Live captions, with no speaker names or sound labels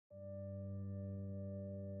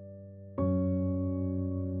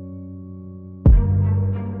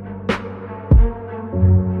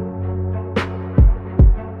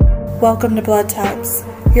Welcome to Blood Types,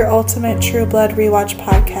 your ultimate True Blood rewatch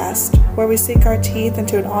podcast, where we sink our teeth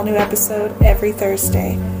into an all-new episode every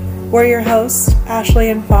Thursday. We're your hosts, Ashley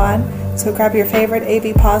and Fawn, so grab your favorite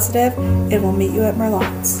AB positive, and we'll meet you at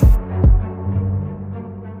Merlot's.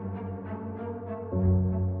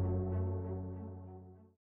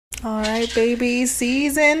 All right, baby,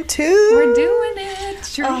 season 2. We're doing it.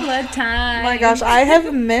 True Blood time. Oh my gosh, I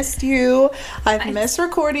have missed you. I've missed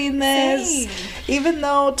recording this. Same. Even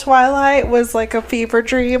though Twilight was like a fever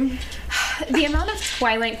dream. The amount of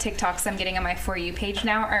Twilight TikToks I'm getting on my For You page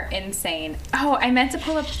now are insane. Oh, I meant to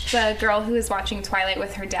pull up the girl who is watching Twilight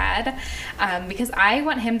with her dad because I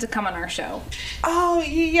want him to come on our show. Oh,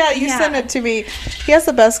 yeah, you sent it to me. He has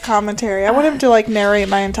the best commentary. I want him to like narrate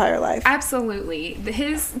my entire life. Absolutely.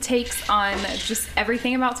 His takes on just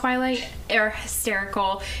everything about Twilight are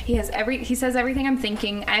hysterical. He says everything I'm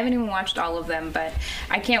thinking. I haven't even watched all of them, but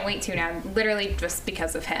I can't wait to now, literally just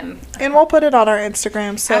because of him. And we'll put it on our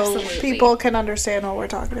Instagram so Absolutely. people can understand what we're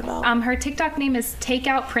talking about. Her TikTok name is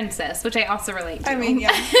Takeout Princess, which I also relate to. I mean,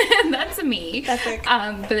 yeah. That's me. Epic.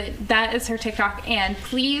 But that is her TikTok, and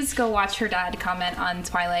please go watch her dad comment on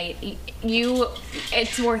Twilight.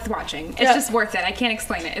 It's worth watching. It's just worth it. I can't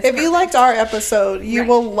explain it. It's if you liked our episode, you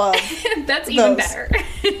will love That's even those. better.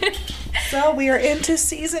 So we are into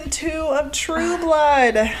season 2 of True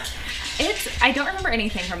Blood. I don't remember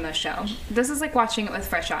anything from this show. This is like watching it with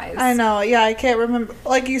fresh eyes. I know, yeah, I can't remember.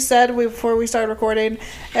 Like you said before we started recording,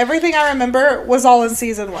 everything I remember was all in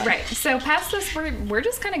season 1. Right. So past this, we're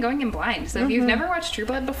just kind of going in blind. So if you've never watched True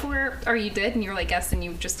Blood before, or you did, and you were like us, and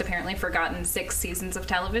you've just apparently forgotten 6 seasons of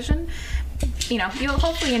television, you'll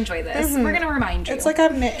hopefully enjoy this. We're going to remind you. It's like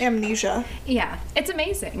amnesia. Yeah. It's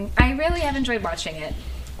amazing. I really have enjoyed watching it.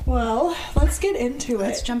 Well, let's get into it.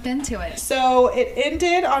 Let's jump into it. So it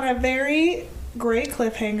ended on a very great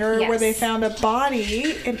cliffhanger where they found a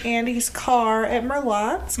body in Andy's car at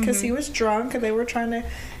Merlot's because he was drunk and they were trying to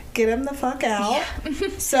get him the fuck out. Yeah.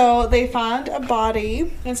 So they found a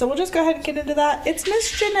body, and so we'll just go ahead and get into that. It's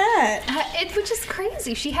Miss Jeanette. Which is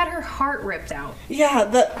crazy. She had her heart ripped out. Yeah,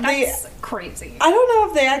 That's crazy. I don't know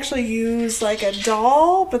if they actually use like a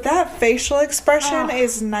doll, but that facial expression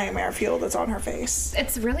is nightmare fuel that's on her face.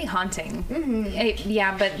 It's really haunting.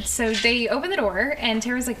 But so they open the door, and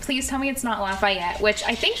Tara's like, please tell me it's not Lafayette, which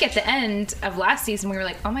I think at the end of last season we were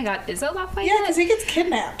like, oh my god, is it Lafayette? Yeah, because he gets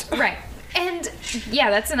kidnapped. Right. And yeah,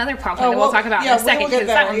 that's another plot point that we'll talk about in a second because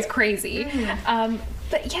that one's crazy.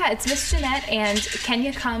 But yeah, it's Miss Jeanette, and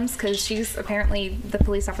Kenya comes because she's apparently the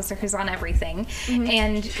police officer who's on everything.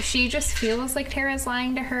 And she just feels like Tara's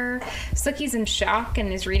lying to her. Sookie's in shock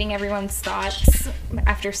and is reading everyone's thoughts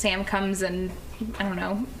after Sam comes and, I don't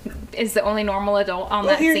know, is the only normal adult on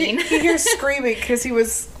that scene. He hears screaming because he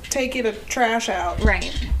was taking a trash out.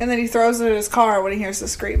 Right. And then he throws it in his car when he hears the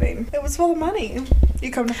screaming. It was full of money.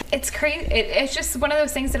 It's crazy. It's just one of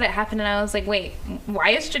those things that happened, and I was like, wait, why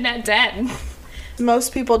is Jeanette dead?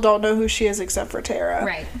 Most people don't know who she is except for Tara.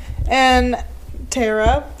 Right. And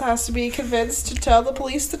Tara has to be convinced to tell the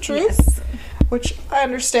police the truth. Yes. Which I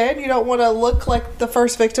understand. You don't want to look like the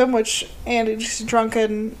first victim, which Andy's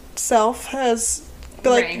drunken self has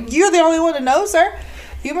been like, you're the only one who knows her.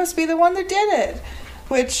 You must be the one that did it.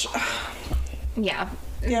 Which... Yeah.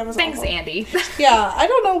 Yeah, it was Thanks, awful. Andy. Yeah, I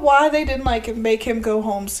don't know why they didn't make him go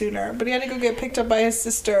home sooner, but he had to go get picked up by his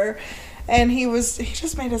sister, and he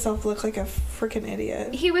just made himself look like a freaking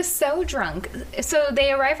idiot. He was so drunk. So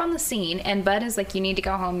they arrive on the scene, and Bud is like, you need to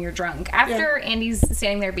go home, you're drunk. After Andy's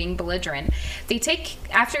standing there being belligerent,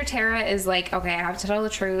 after Tara is like, okay, I have to tell the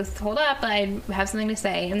truth, hold up, I have something to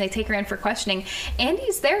say, and they take her in for questioning.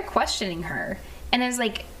 Andy's there questioning her, and is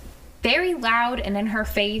like, very loud and in her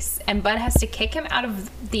face, and Bud has to kick him out of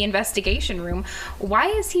the investigation room. Why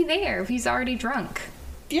is he there if he's already drunk?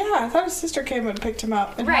 Yeah, I thought his sister came and picked him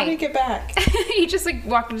up. And how did he get back? He just like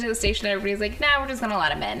walked into the station and everybody's like, nah, we're just gonna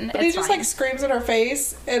let him in. But he just like screams in her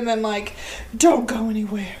face and then like, don't go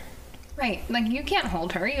anywhere. Right. Like, you can't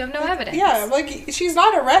hold her. You have no evidence. Yeah, like, she's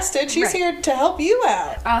not arrested. She's here to help you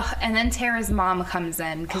out. And then Tara's mom comes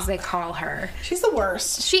in because they call her. She's the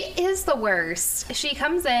worst. She is the worst. She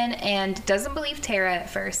comes in and doesn't believe Tara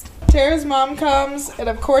at first. Tara's mom comes, and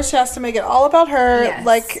of course she has to make it all about her,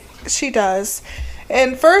 like she does.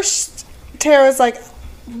 And first, Tara's like,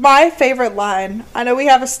 my favorite line. I know we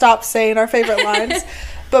have to stop saying our favorite lines,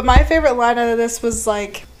 but my favorite line out of this was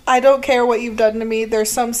like, I don't care what you've done to me.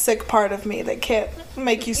 There's some sick part of me that can't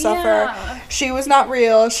make you suffer. Yeah. She was not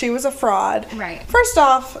real. She was a fraud. Right. First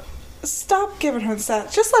off, stop giving her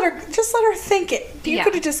that. Just let her think it. You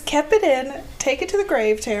could have just kept it in. Take it to the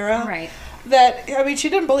grave, Tara. Right. That, I mean, she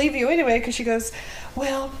didn't believe you anyway because she goes,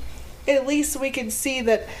 well, at least we can see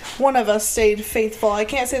that one of us stayed faithful. I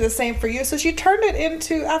can't say the same for you. So she turned it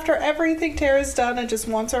into, after everything Tara's done, and just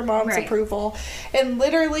wants her mom's approval, and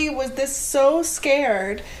literally was this so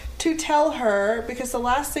scared to tell her, because the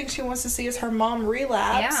last thing she wants to see is her mom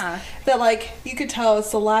relapse. Yeah. That, like, you could tell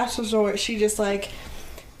it's the last resort. She just, like,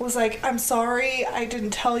 was like, I'm sorry, I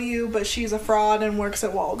didn't tell you, but she's a fraud and works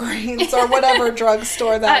at Walgreens or whatever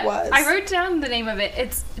drugstore that was. I wrote down the name of it.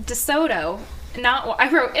 It's DeSoto.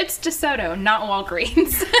 It's DeSoto, not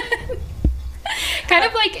Walgreens. Kind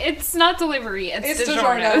of like, it's not delivery, it's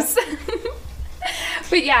DiGiorno's.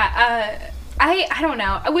 But yeah, I don't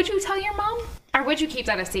know. Would you tell your mom? Or would you keep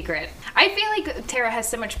that a secret? I feel like Tara has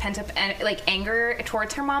so much pent-up anger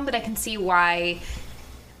towards her mom that I can see why.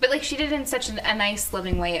 But, like, she did it in such a nice,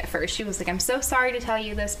 loving way at first. She was like, I'm so sorry to tell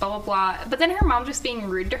you this, blah, blah, blah. But then her mom just being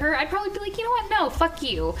rude to her, I'd probably be like, you know what? No, fuck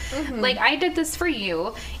you. Mm-hmm. Like, I did this for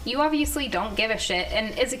you. You obviously don't give a shit.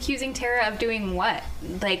 And is accusing Tara of doing what?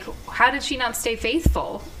 Like, how did she not stay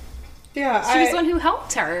faithful? Yeah, she was the one who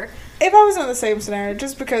helped her. If I was in the same scenario,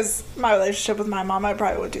 just because my relationship with my mom, I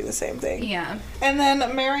probably would do the same thing. Yeah. And then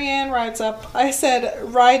Marianne rides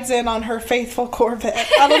in on her faithful Corvette.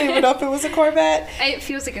 I don't even know if it was a Corvette. It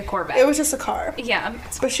feels like a Corvette. It was just a car. Yeah.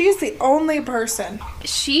 But she's the only person.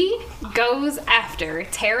 She goes after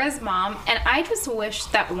Tara's mom, and I just wish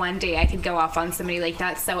that one day I could go off on somebody like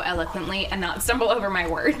that so eloquently and not stumble over my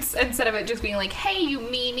words, instead of it just being like, hey, you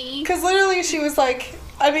meanie. Because literally she was like,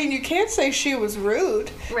 I mean, you can't say she was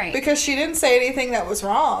rude. Right. Because she didn't say anything that was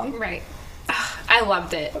wrong. Right. I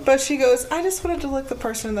loved it. But she goes, I just wanted to look the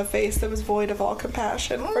person in the face that was void of all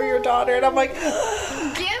compassion for your daughter. And I'm like,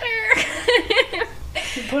 get her.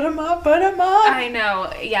 Put him up, put him up. I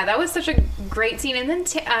know. Yeah, that was such a great scene. And then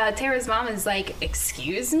Tara's mom is like,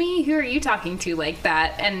 excuse me? Who are you talking to like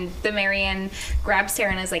that? And the Marianne grabs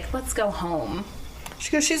Tara and is like, let's go home.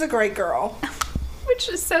 She goes, she's a great girl. Which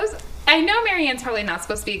is so... I know Marianne's probably not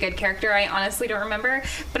supposed to be a good character. I honestly don't remember.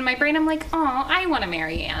 But in my brain, I'm like, oh, I want a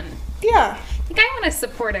Marianne. Yeah. Like, I want a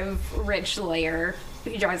supportive, rich lawyer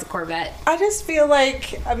who drives a Corvette. I just feel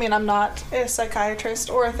like, I mean, I'm not a psychiatrist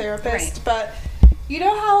or a therapist, right. But you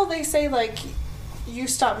know how they say, like, you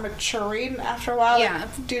stop maturing after a while,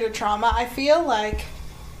 like, due to trauma? I feel like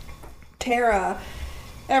Tara...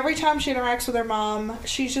 Every time she interacts with her mom,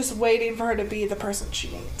 she's just waiting for her to be the person she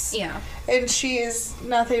needs. Yeah. And she is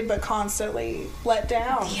nothing but constantly let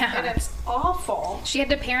down. Yeah. And it's awful. She had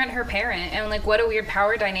to parent her parent. And, like, what a weird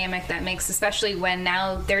power dynamic that makes, especially when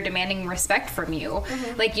now they're demanding respect from you.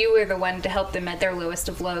 Mm-hmm. Like, you were the one to help them at their lowest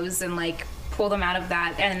of lows and, like, pull them out of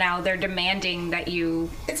that. And now they're demanding that you...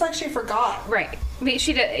 It's like she forgot. Right. I mean,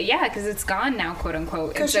 she did, yeah, because it's gone now, quote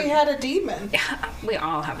unquote. Because she had a demon. Yeah, we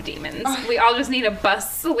all have demons. We all just need a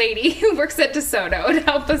bus lady who works at DeSoto to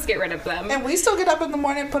help us get rid of them. And we still get up in the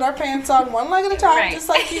morning and put our pants on one leg at a time, right. Just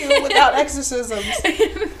like you, without exorcisms.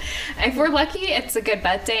 If we're lucky, it's a good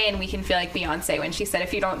butt day, and we can feel like Beyonce when she said,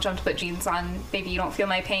 if you don't jump to put jeans on, baby, you don't feel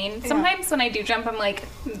my pain. Yeah. Sometimes when I do jump, I'm like,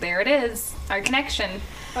 there it is, our connection.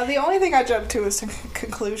 The only thing I jump to is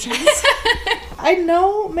conclusions. I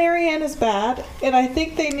know Marianne is bad, and I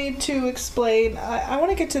think they need to explain. I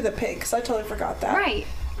want to get to the pig, because I totally forgot that. Right.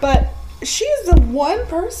 But she's the one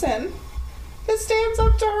person that stands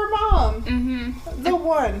up to her mom. Mm-hmm. The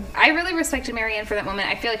one. I really respected Marianne for that moment.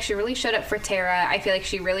 I feel like she really showed up for Tara. I feel like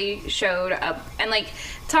she really showed up and, like,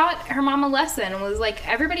 taught her mom a lesson and was like,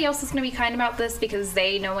 everybody else is going to be kind about this because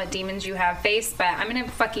they know what demons you have faced, but I'm going to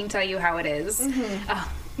fucking tell you how it is.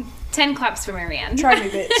 Mm-hmm. 10 claps for Marianne. Try me,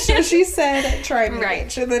 bitch. She said, try me, right.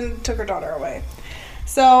 Bitch, and then took her daughter away.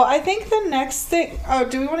 So I think the next thing... Oh,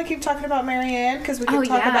 do we want to keep talking about Marianne? Because we can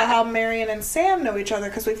talk about how Marianne and Sam know each other,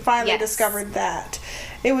 because we finally discovered that.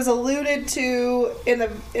 It was alluded to in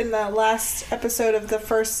the last episode of the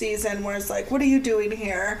first season, where it's like, what are you doing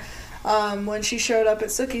here? When she showed up at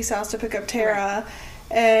Sookie's house to pick up Tara.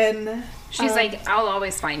 Right. And... She's like, I'll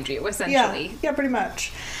always find you, essentially. Yeah, pretty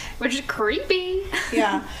much. Which is creepy.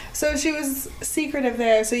 Yeah. So she was secretive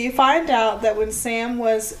there. So you find out that when Sam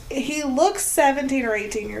he looks 17 or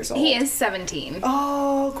 18 years old. He is 17.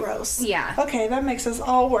 Oh, gross. Yeah. Okay, that makes us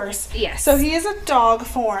all worse. Yes. So he is a dog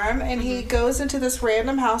form, and he goes into this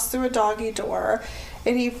random house through a doggy door,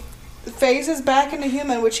 and he phases back into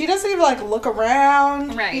human, which he doesn't even, like, look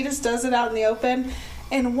around. Right. He just does it out in the open.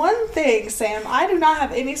 And one thing, Sam, I do not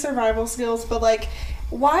have any survival skills, but, like,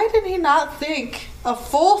 why did he not think a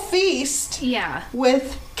full feast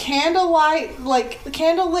with candlelit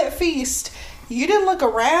feast? You didn't look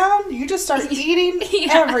around. You just start eating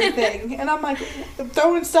everything. And I'm like,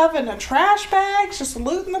 throwing stuff in a trash bags, just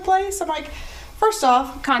looting the place. I'm like, first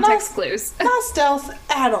off, context clues. Not stealth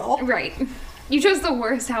at all. Right. You chose the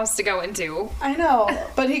worst house to go into. I know,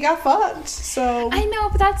 but he got fucked, so... I know,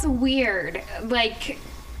 but that's weird. Like,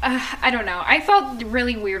 I don't know. I felt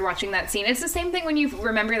really weird watching that scene. It's the same thing when you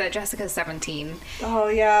remember that Jessica's 17. Oh,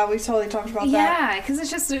 yeah, we totally talked about that. Yeah, because it's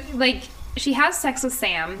just, like... She has sex with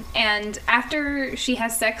Sam, and after she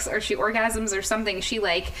has sex or she orgasms or something, she,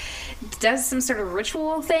 like, does some sort of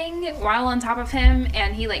ritual thing while on top of him,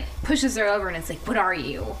 and he, like, pushes her over, and it's like, what are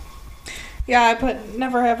you? Yeah, I put,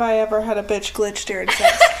 never have I ever had a bitch glitch during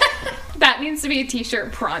sex. That needs to be a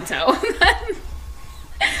t-shirt pronto.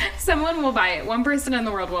 Someone will buy it. One person in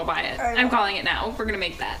the world will buy it. I'm calling it now. We're going to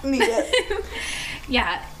make that. Need it.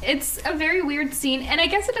 Yeah, it's a very weird scene, and I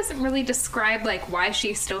guess it doesn't really describe, like, why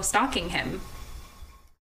she's still stalking him.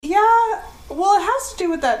 Yeah, well, it has to do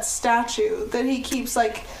with that statue that he keeps,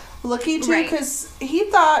 like, looking to, because he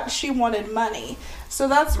thought she wanted money. So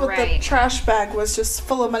that's what the trash bag was, just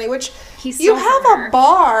full of money, which you have a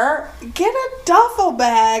bar, get a duffel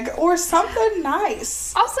bag or something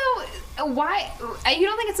nice. Also, why, you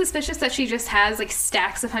don't think it's suspicious that she just has, like,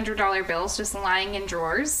 stacks of $100 bills just lying in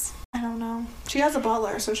drawers? I don't know. She has a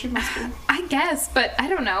butler, so she must be. I guess, but I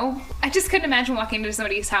don't know. I just couldn't imagine walking into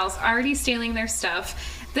somebody's house, already stealing their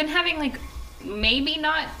stuff, then having, like, maybe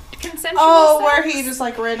not consensual sex. Where he just,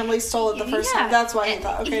 like, randomly stole it the first time. That's why he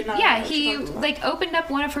thought, okay, no. Yeah, he, like, opened up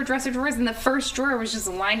one of her dresser drawers, and the first drawer was just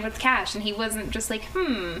lined with cash, and he wasn't just like,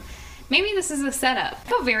 maybe this is a setup. I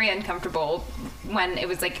felt very uncomfortable when it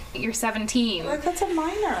was like, you're 17. Like, that's a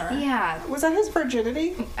minor. Yeah. Was that his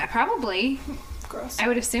virginity? Probably. Gross. I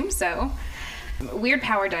would assume so. Weird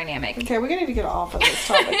power dynamic. Okay, we're gonna need to get off of this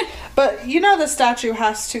topic. But you know the statue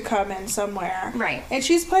has to come in somewhere. Right. And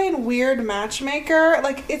she's playing weird matchmaker.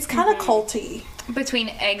 Like, it's kind of culty. Between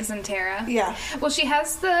Eggs and Tara. Yeah. Well, she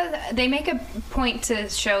has they make a point to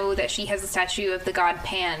show that she has a statue of the god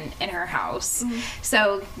Pan in her house. Mm-hmm.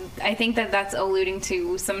 So I think that that's alluding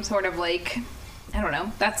to some sort of, like, I don't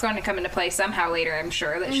know, that's going to come into play somehow later, I'm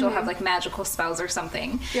sure, that she'll have, like, magical spells or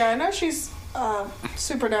something. Yeah, I know she's a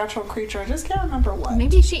supernatural creature. I just can't remember what.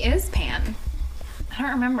 Maybe she is Pan. I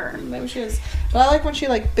don't remember. Maybe she is. But I like when she,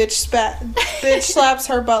 like, bitch slaps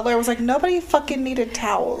her butler. It was like, nobody fucking needed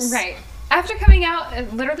towels. Right. After coming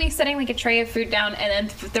out, literally setting, like, a tray of food down, and then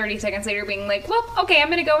 30 seconds later being like, well, okay, I'm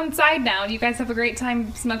gonna go inside now. You guys have a great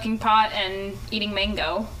time smoking pot and eating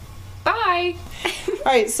mango. Bye!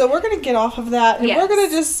 Alright, so we're gonna get off of that, and we're gonna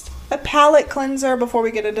just a palate cleanser before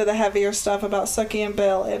we get into the heavier stuff about Sucky and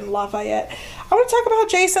Bill and Lafayette. I want to talk about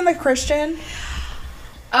Jason the Christian.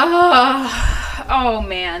 Oh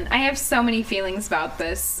man, I have so many feelings about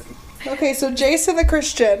this. Okay, so Jason the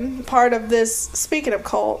Christian, part of this, speaking of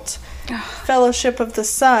cult, Fellowship of the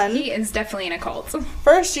Sun. He is definitely in a cult.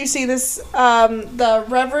 First, you see this, the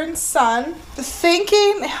Reverend Son,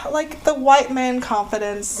 thinking, like, the white man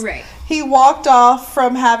confidence. Right. He walked off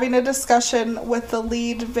from having a discussion with the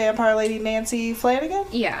lead vampire lady, Nancy Flanagan?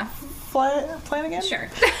 Yeah. Flanagan? Sure.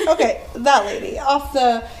 Okay, that lady, off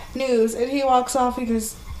the news, and he walks off, he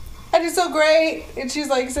goes, I did so great, and she's,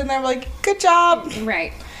 like, sitting there, like, good job.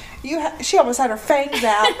 Right. She almost had her fangs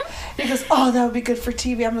out. He goes, oh, that would be good for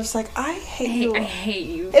TV. I'm just like, I hate you. I hate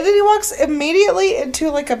you. And then he walks immediately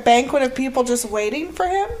into, like, a banquet of people just waiting for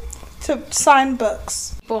him to sign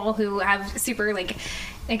books. People who have super, like,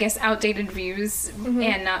 I guess, outdated views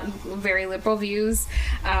and not very liberal views.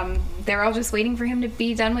 They're all just waiting for him to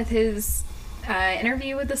be done with his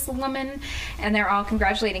interview with this woman, and they're all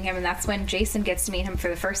congratulating him, and that's when Jason gets to meet him for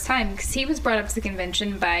the first time, because he was brought up to the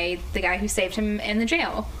convention by the guy who saved him in the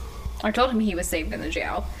jail, or told him he was saved in the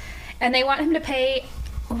jail. And they want him to pay,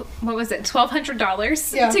 what was it,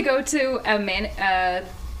 $1,200 to go to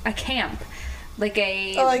a camp, like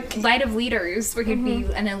a Light of Leaders, where he'd be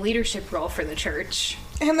in a leadership role for the church.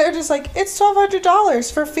 And they're just like, it's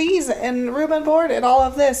 $1,200 for fees and room and board and all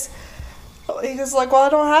of this. He goes like, well, I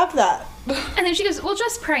don't have that. And then she goes, well,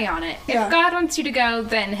 just pray on it. If God wants you to go,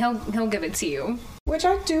 then he'll give it to you. Which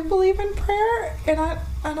I do believe in prayer, and I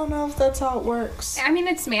don't know if that's how it works. I mean,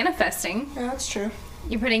 it's manifesting. Yeah, that's true.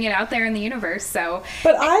 You're putting it out there in the universe, so...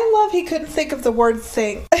 But I love he couldn't think of the word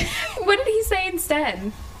think. What did he say instead?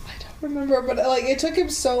 I don't remember, but, like, it took him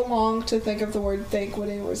so long to think of the word think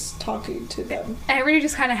when he was talking to them. Everybody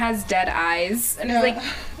just kind of has dead eyes, and it's like,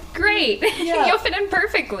 great, you'll fit in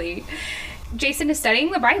perfectly. Jason is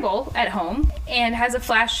studying the Bible at home and has a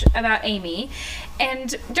flash about Amy.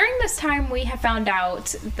 And during this time, we have found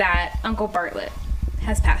out that Uncle Bartlett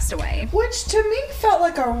has passed away. Which, to me, felt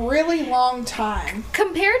like a really long time.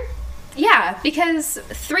 Because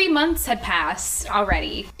 3 months had passed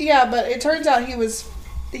already. Yeah, but it turns out he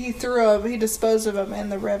disposed of him in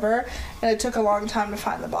the river, and it took a long time to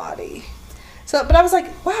find the body. So, but I was like,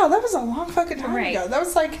 wow, that was a long fucking time ago. That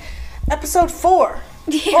was like episode 4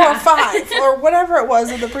 or 5 or whatever it was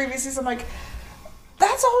in the previous season. I'm like,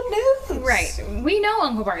 that's old news. Right. We know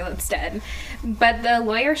Uncle Bartlett's dead. But the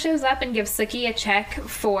lawyer shows up and gives Sookie a check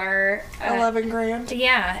for... $11,000.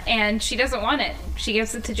 Yeah, and she doesn't want it. She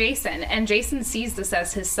gives it to Jason. And Jason sees this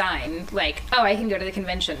as his sign. Like, oh, I can go to the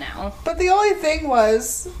convention now. But the only thing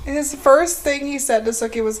was, his first thing he said to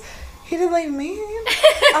Sookie was, he didn't leave me.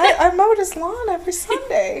 I mowed his lawn every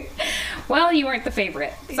Sunday. Well, you weren't the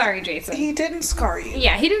favorite. Sorry, Jason. He didn't scar you.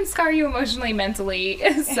 Yeah, he didn't scar you emotionally, mentally,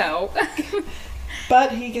 so...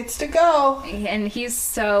 But he gets to go. And he's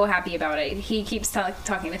so happy about it. He keeps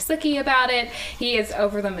talking to Sookie about it. He is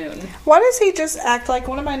over the moon. Why does he just act like,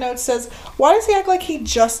 one of my notes says, why does he act like he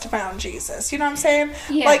just found Jesus? You know what I'm saying?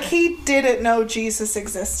 Yeah. Like he didn't know Jesus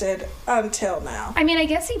existed until now. I mean, I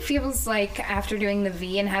guess he feels like after doing the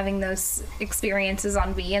V and having those experiences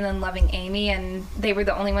on V and then loving Amy, and they were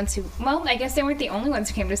the only ones who, well, I guess they weren't the only ones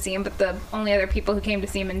who came to see him, but the only other people who came to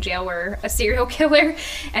see him in jail were a serial killer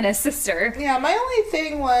and his sister. Yeah, my only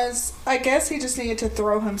thing was, I guess he just needed to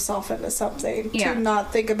throw himself into something to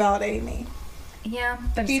not think about Amy. Yeah,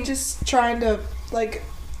 but he just trying to like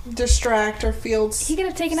distract or feel. He could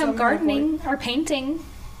have taken up gardening or painting.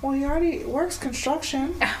 Well, he already works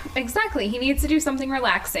construction. Exactly, he needs to do something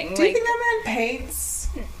relaxing. Do you think that man paints?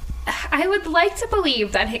 I would like to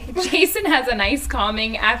believe that Jason has a nice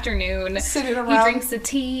calming afternoon. Sitting around. He drinks a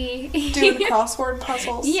tea. Doing crossword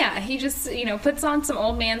puzzles. Yeah, he just, puts on some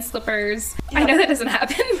old man slippers. Yeah. I know that doesn't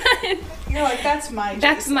happen, but... You're like, that's my Jason.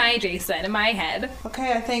 That's my Jason in my head.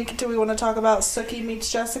 Okay, I think, do we want to talk about Sookie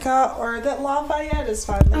meets Jessica, or that Lafayette is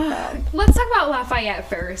finally found? Let's talk about Lafayette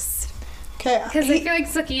first. Okay. Because I feel like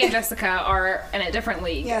Sookie and Jessica are in a different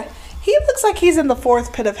league. Yeah. He looks like he's in the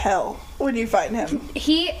 4th pit of hell when you find him.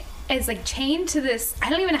 He is like chained to this, I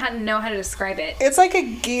don't even know how to describe it. It's like a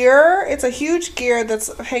gear. It's a huge gear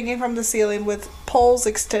that's hanging from the ceiling with poles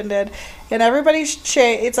extended, and everybody's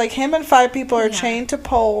chained. It's like him and 5 people are chained to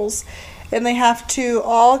poles, and they have to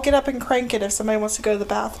all get up and crank it if somebody wants to go to the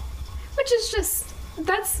bathroom. Which is just,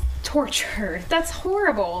 that's torture. That's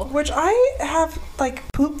horrible. Which I have like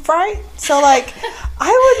poop fright, so like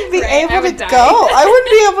I wouldn't be able to die. go. I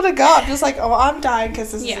wouldn't be able to go. I'm just like, oh, I'm dying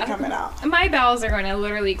because this isn't coming out. My bowels are going to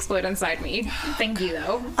literally explode inside me. Thank you,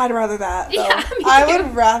 though. I'd rather that. Though. Yeah, me I too.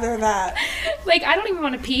 would rather that. Like, I don't even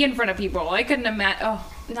want to pee in front of people. I couldn't imagine.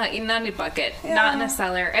 Oh, not in a bucket, not in a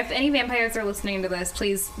cellar. If any vampires are listening to this,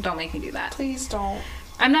 please don't make me do that. Please don't.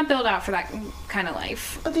 I'm not built out for that kind of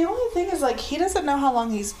life. But the only thing is, like, he doesn't know how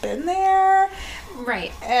long he's been there.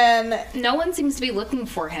 Right. And no one seems to be looking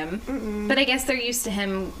for him. Mm-mm. But I guess they're used to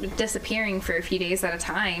him disappearing for a few days at a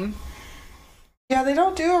time. Yeah, they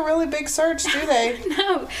don't do a really big search, do they?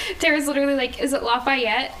 No. Tara's literally like, is it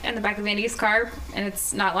Lafayette? In the back of Andy's car. And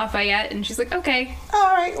it's not Lafayette. And she's like, okay.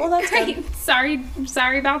 All right. Well, that's great. Good.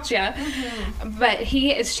 Sorry about you. Mm-hmm. But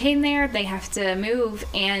he is chained there. They have to move.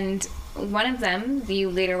 And one of them, you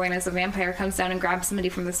later learn as a vampire, comes down and grabs somebody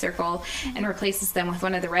from the circle and replaces them with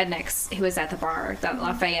one of the rednecks who was at the bar that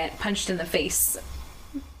Lafayette punched in the face.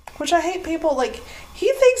 Which I hate people, like,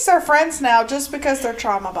 he thinks they're friends now just because they're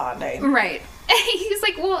trauma bonding. Right. He's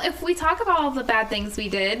like, well, if we talk about all the bad things we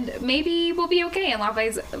did, maybe we'll be okay. And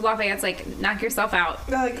Lafayette's like, knock yourself out.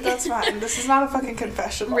 Like, that's fine. This is not a fucking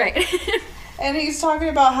confessional. Right. And he's talking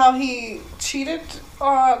about how he cheated,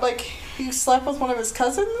 like, he slept with one of his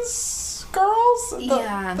cousins' girls.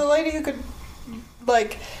 The lady who could,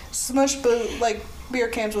 like, smush beer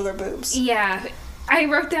cans with her boobs. Yeah. I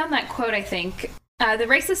wrote down that quote, I think. The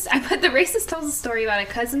racist tells a story about a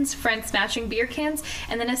cousin's friend smashing beer cans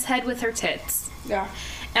and then his head with her tits. Yeah.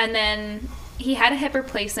 And then he had a hip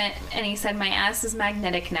replacement and he said, my ass is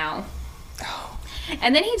magnetic now. Oh.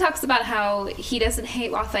 And then he talks about how he doesn't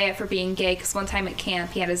hate Lafayette for being gay because one time at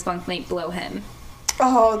camp he had his bunkmate blow him.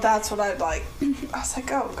 Oh, that's what I'd like. I was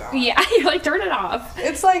like, oh, God. Yeah, you're like, turn it off.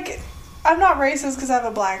 It's like, I'm not racist because I have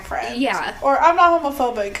a black friend. Yeah. Or I'm not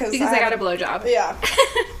homophobic because I got a blowjob. Yeah.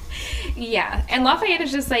 Yeah. And Lafayette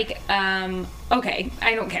is just like, okay,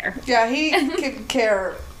 I don't care. Yeah, he could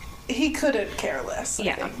care. He couldn't care less,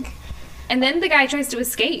 I think. And then the guy tries to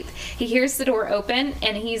escape. He hears the door open,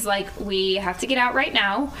 and he's like, we have to get out right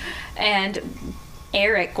now. And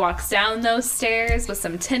Eric walks down those stairs with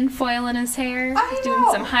some tinfoil in his hair, doing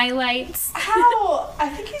some highlights. How? I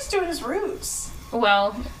think he's doing his roots.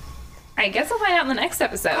 Well, I guess we'll find out in the next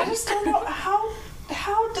episode. I just don't know.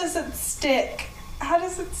 How does it stick? How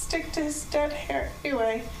does it stick to his dead hair?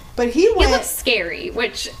 Anyway. But he looks scary,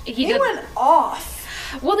 which he went off.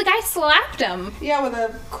 Well, the guy slapped him. Yeah, with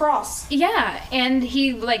a cross. Yeah, and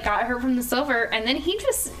he, like, got her from the silver, and then he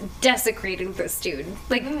just desecrated this dude.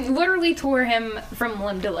 Like, literally tore him from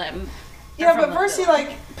limb to limb. Yeah, but first he,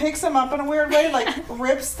 like, picks him up in a weird way, like,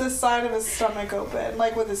 rips the side of his stomach open,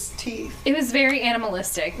 like, with his teeth. It was very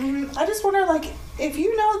animalistic. I just wonder, like, if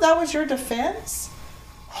you know that was your defense,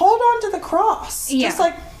 hold on to the cross. Yeah. Just,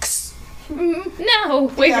 like... No,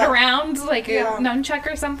 wave it around like a nunchuck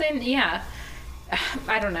or something. Yeah.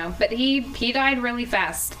 I don't know, but he died really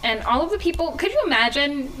fast. And all of the people, could you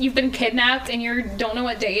imagine you've been kidnapped and you don't know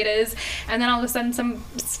what day it is, and then all of a sudden some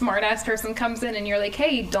smart ass person comes in and you're like,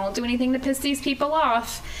 hey, don't do anything to piss these people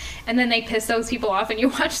off, and then they piss those people off and you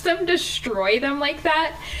watch them destroy them like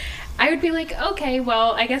that. I would be like, okay,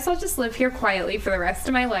 well, I guess I'll just live here quietly for the rest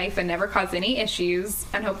of my life and never cause any issues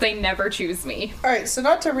and hope they never choose me. All right, so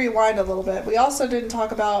not to rewind a little bit, we also didn't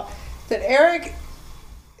talk about that Eric,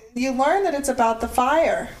 you learn that it's about the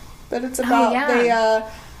fire, that it's about the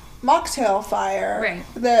mocktail fire. Right.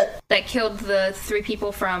 That killed the 3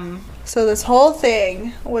 people from... So this whole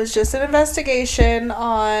thing was just an investigation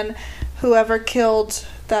on whoever killed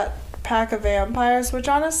that pack of vampires, which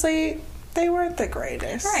honestly... They weren't the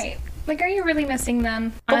greatest. Right. Like, are you really missing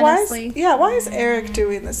them, but honestly? Why is Eric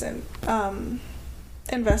doing this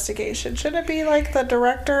investigation? Should it be, like, the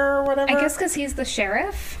director or whatever? I guess because he's the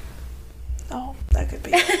sheriff. Oh, that could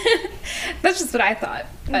be. That's just what I thought.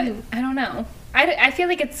 But I don't know. I feel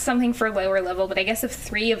like it's something for lower level, but I guess if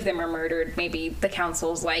 3 of them are murdered, maybe the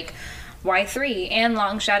council's like, why 3? And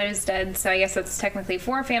Long Shadow's dead, so I guess that's technically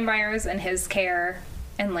 4 vampires in his care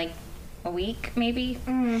and, like, a week, maybe.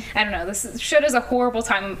 I don't know. This show does a horrible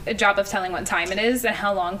job of telling what time it is and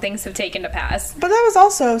how long things have taken to pass. But that was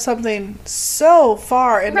also something so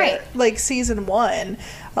far in like season 1,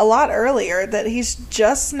 a lot earlier, that he's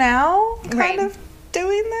just now kind of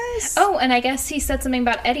doing this. Oh, and I guess he said something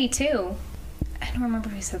about Eddie too. I don't remember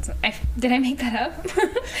if he said something. Did I make that up?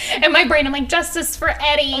 In my brain, I'm like, justice for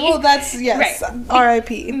Eddie. Oh, that's, yes. Right.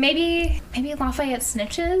 R.I.P. Maybe Lafayette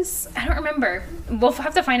snitches? I don't remember. We'll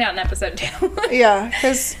have to find out in episode 2. Yeah,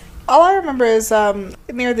 because all I remember is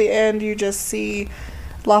near the end, you just see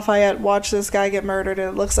Lafayette watch this guy get murdered, and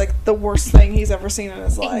it looks like the worst thing he's ever seen in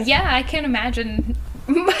his life. Yeah, I can imagine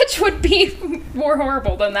much would be more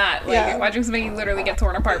horrible than that. Like, watching somebody literally get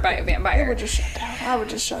torn apart by a vampire. I would just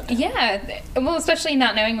shut down. Yeah. Well, especially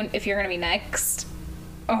not knowing if you're going to be next.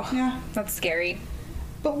 Oh, yeah. That's scary.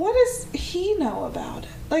 But what does he know about it?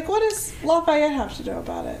 Like, what does Lafayette have to know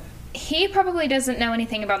about it? He probably doesn't know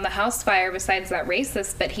anything about the house fire besides that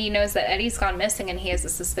racist, but he knows that Eddie's gone missing and he has a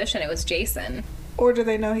suspicion it was Jason. Or do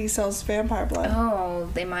they know he sells vampire blood? Oh,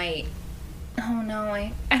 they might. Oh, no,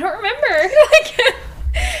 I don't remember.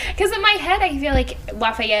 Because in my head, I feel like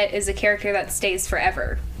Lafayette is a character that stays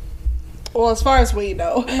forever. Well, as far as we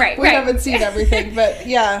know. Right, we haven't seen everything, but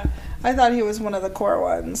yeah, I thought he was one of the core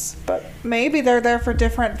ones. But maybe they're there for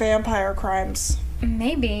different vampire crimes.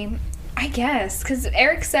 Maybe. I guess. Because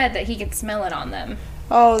Eric said that he could smell it on them.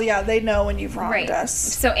 Oh, yeah, they know when you've wronged us.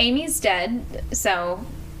 So Amy's dead, so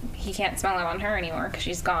he can't smell it on her anymore because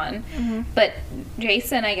she's gone. Mm-hmm. But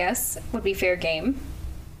Jason, I guess, would be fair game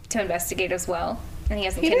to investigate as well. And he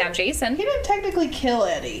hasn't kidnapped Jason. He didn't technically kill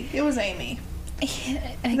Eddie. It was Amy.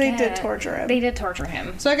 They did torture him. They did torture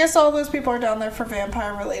him. So I guess all those people are down there for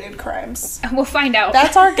vampire-related crimes. We'll find out.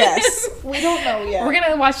 That's our guess. We don't know yet. We're going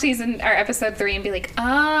to watch these in our episode 3 and be like,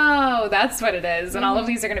 oh, that's what it is. And all of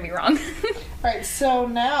these are going to be wrong. All right, so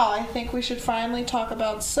now I think we should finally talk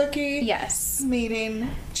about Sookie. Yes. Meeting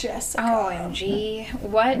Jessica. OMG.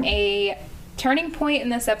 What a turning point in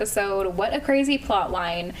this episode. What a crazy plot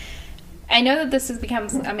line. I know that this has become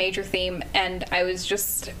a major theme, and I was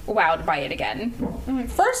just wowed by it again.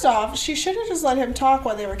 First off, she should have just let him talk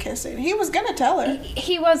while they were kissing. He was going to tell her.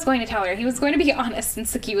 He was going to tell her. He was going to be honest, and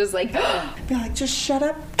Sookie was like... Be like, just shut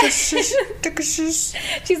up. Just shush.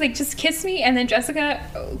 She's like, just kiss me, and then Jessica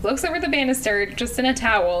looks over the banister, just in a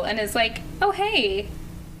towel, and is like, oh, hey,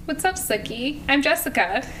 what's up, Sookie? I'm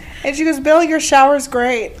Jessica. And she goes, Bill, your shower's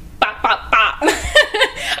great. Bop, bop, bop.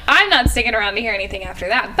 I'm not sticking around to hear anything after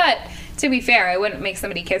that, but... To be fair, I wouldn't make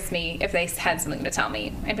somebody kiss me if they had something to tell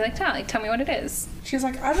me. I'd be like, tell me what it is. She's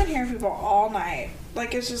like, I've been hearing people all night.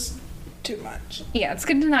 Like, it's just too much. Yeah, it's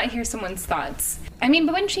good to not hear someone's thoughts. I mean,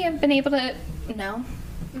 but wouldn't she have been able to... No.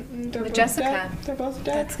 With Jessica. Dead. They're both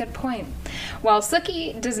dead. That's a good point. Well,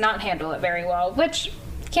 Sookie does not handle it very well, which...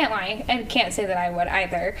 Can't lie. I can't say that I would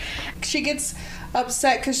either. She gets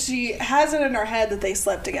upset because she has it in her head that they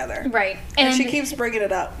slept together. Right. And she keeps bringing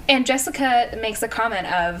it up. And Jessica makes a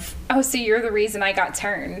comment of, oh, so you're the reason I got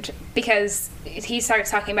turned. Because he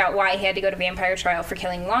starts talking about why he had to go to vampire trial for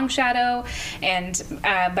killing Long Shadow, and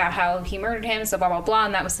about how he murdered him, so blah, blah, blah,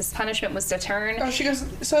 and that was his punishment, was to turn. Oh, she goes,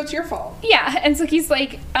 so it's your fault. Yeah, and so he's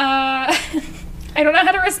like, I don't know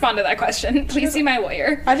how to respond to that question. Please see my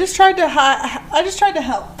lawyer. I just tried to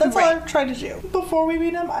help. That's all I've tried to do. Before we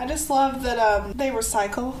meet him, I just love that they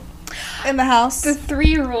recycle in the house. The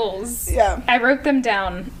 3 rules. Yeah. I wrote them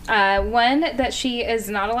down. One, that she is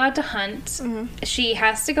not allowed to hunt. Mm-hmm. She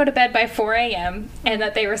has to go to bed by 4 a.m. and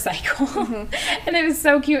that they recycle. Mm-hmm. And it was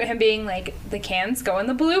so cute, him being like, the cans go in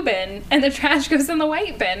the blue bin and the trash goes in the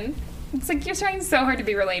white bin. It's like, you're trying so hard to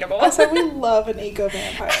be relatable. That's why we love an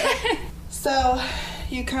eco-vampire. So,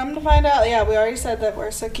 you come to find out, we already said that where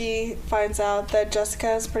Sookie finds out that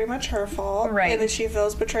Jessica is pretty much her fault. Right. And that she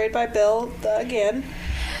feels betrayed by Bill again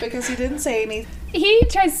because he didn't say anything. He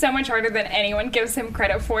tries so much harder than anyone gives him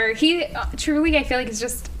credit for. He truly, I feel like, is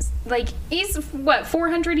just, like, he's,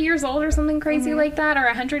 400 years old or something crazy like that, or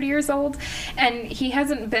 100 years old, and he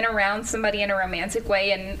hasn't been around somebody in a romantic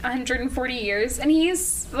way in 140 years, and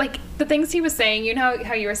he's, like, the things he was saying, you know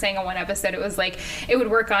how you were saying on one episode, it was like, it would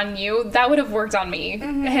work on you, that would have worked on me.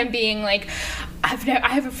 Him being like, I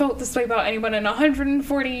haven't felt this way about anyone in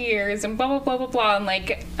 140 years, and blah, blah, blah, blah, blah, and,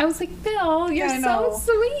 like, I was like, Bill, you're so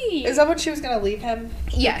sweet. Is that when she was going to leave him?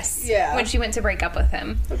 Yes. Yeah. When she went to break up with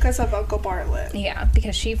him. Because of Uncle Bartlett. Yeah,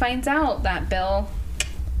 because she finds out that Bill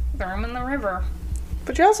threw him in the river.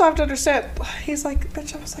 But you also have to understand, he's like,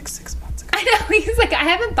 bitch, that was like 6 months ago. I know, he's like, I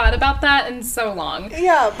haven't thought about that in so long.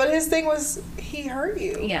 Yeah, but his thing was, he hurt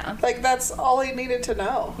you. Yeah. Like, that's all he needed to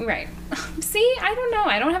know. Right. See, I don't know.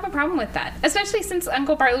 I don't have a problem with that. Especially since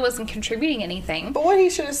Uncle Bartlett wasn't contributing anything. But what he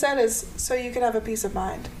should have said is, so you can have a peace of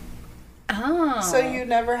mind. Oh. So you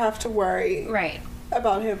never have to worry. Right.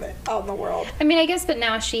 About him out in the world. I mean, I guess, but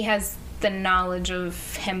now she has the knowledge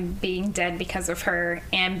of him being dead because of her,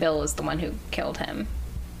 and Bill is the one who killed him.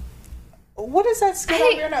 What is that skin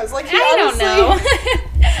on your nose? Like, I don't know.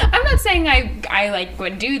 I'm not saying I like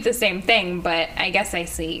would do the same thing, but I guess I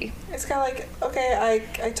see. It's kind of like, okay,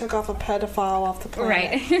 I took off a pedophile off the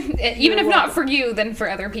planet. Right. Even if not for you, then for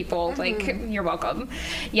other people. Like, you're welcome.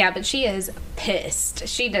 Yeah, but she is pissed.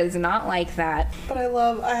 She does not like that. But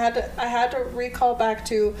I had to recall back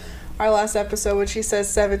to our last episode when she says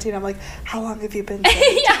 17. I'm like, how long have you been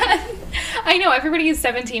 17? Yeah. I know, everybody is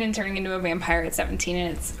 17 and turning into a vampire at 17,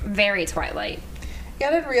 and it's very Twilight. Yeah,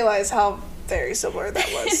 I didn't realize how very similar that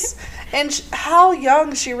was. And how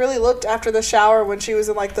young she really looked after the shower when she was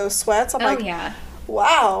in, like, those sweats. I'm like, yeah.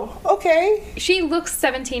 Wow, okay. She looks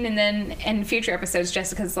 17, and then in future episodes,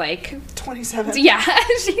 Jessica's like 27. Yeah,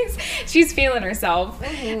 she's feeling herself.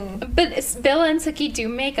 Mm-hmm. But Bill and Sookie do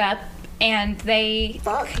make up, and they...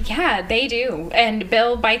 Fuck. Yeah, they do. And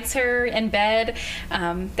Bill bites her in bed.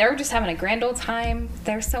 They're just having a grand old time.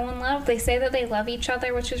 They're so in love. They say that they love each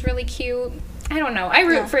other, which is really cute. I don't know. I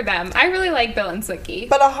root for them. I really like Bill and Sookie.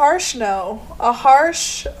 But a harsh no. A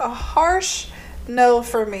harsh no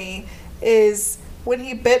for me is when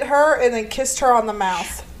he bit her and then kissed her on the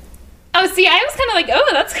mouth. Oh, see, I was kind of like, oh,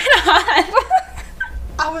 that's kind of hot.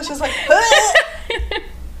 I was just like,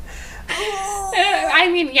 I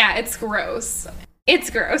mean, yeah, it's gross. It's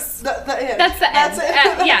gross. That's the end. That's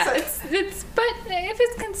it. Yeah, it. it's. But if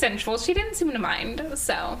it's consensual, she didn't seem to mind.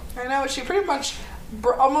 So I know she pretty much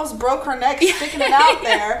almost broke her neck sticking it out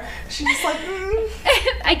there. She's just like.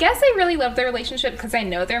 I guess I really love their relationship because I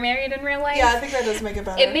know they're married in real life. Yeah, I think that does make it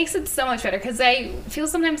better. It makes it so much better because I feel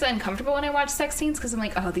sometimes uncomfortable when I watch sex scenes because I'm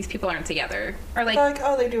like, oh, these people aren't together, or like, they're like,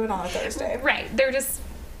 oh, they do it on a Thursday. Right? They're just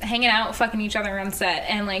hanging out, fucking each other on set,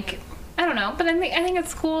 and like, I don't know, but I think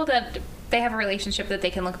it's cool that they have a relationship that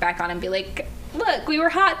they can look back on and be like, look, we were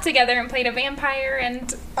hot together and played a vampire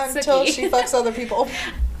and until Sookie. She fucks other people.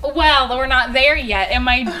 Well, we're not there yet. In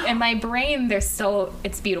my brain, there's still,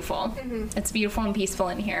 it's beautiful. Mm-hmm. It's beautiful and peaceful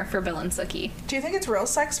in here for Bill and Sookie. Do you think it's real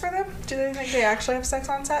sex for them? Do they think they actually have sex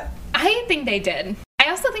on set? I think they did. I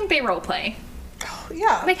also think they role play. Oh,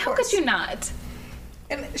 yeah. Like, how could you not?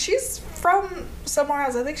 And she's from somewhere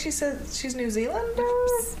else. I think she said she's New Zealand.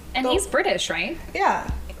 And he's British, right? Yeah.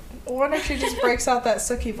 I wonder if she just breaks out that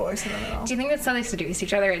Sookie voice in the middle. Do you think that's how they seduce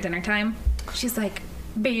each other at dinner time? She's like,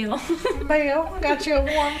 Bill. Bill, got you a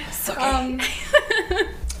warm.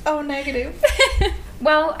 Oh, negative.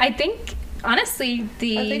 Well, I think, honestly, I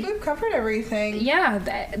think we've covered everything. Yeah,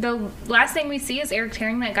 the last thing we see is Eric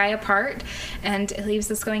tearing that guy apart, and it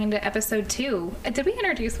leaves us going into episode 2. Did we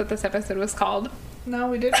introduce what this episode was called? No,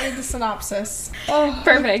 we didn't read the synopsis. Oh,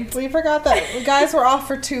 perfect. We forgot that. Guys, we're off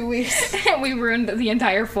for 2 weeks. We ruined the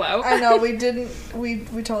entire flow. I know, we didn't. We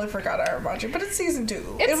totally forgot our budget, but it's season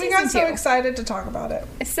 2. And we got so excited to talk about it.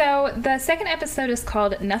 So, the second episode is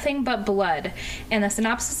called Nothing But Blood, and the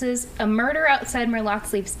synopsis is, a murder outside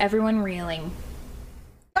Merlotte's leaves everyone reeling.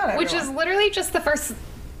 Which is literally just the first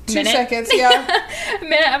 2 seconds, yeah.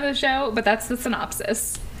 minute of the show, but that's the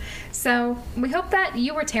synopsis. So, we hope that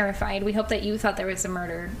you were terrified. We hope that you thought there was a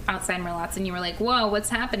murder outside Merlotte's and you were like, whoa, what's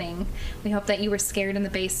happening? We hope that you were scared in the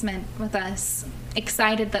basement with us,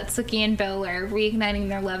 excited that Sookie and Bill are reigniting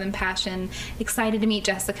their love and passion, excited to meet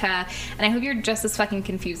Jessica, and I hope you're just as fucking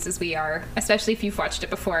confused as we are, especially if you've watched it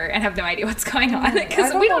before and have no idea what's going on,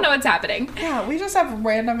 because we don't know what's happening. Yeah, we just have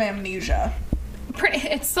random amnesia.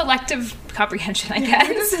 It's selective comprehension, I guess.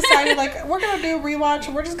 We just decided, like, we're going to do a rewatch,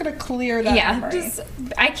 and we're just going to clear that memory.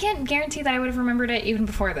 I can't guarantee that I would have remembered it even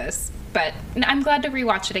before this, but I'm glad to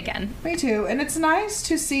rewatch it again. Me too, and it's nice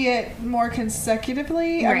to see it more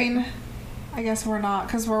consecutively. Right. I mean, I guess we're not,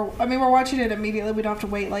 because we're watching it immediately. We don't have to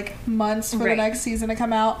wait, like, months for the next season to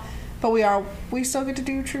come out. But we still get to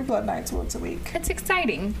do True Blood nights once a week. It's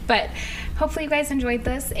exciting, but hopefully you guys enjoyed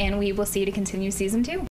this, and we will see you to continue season 2.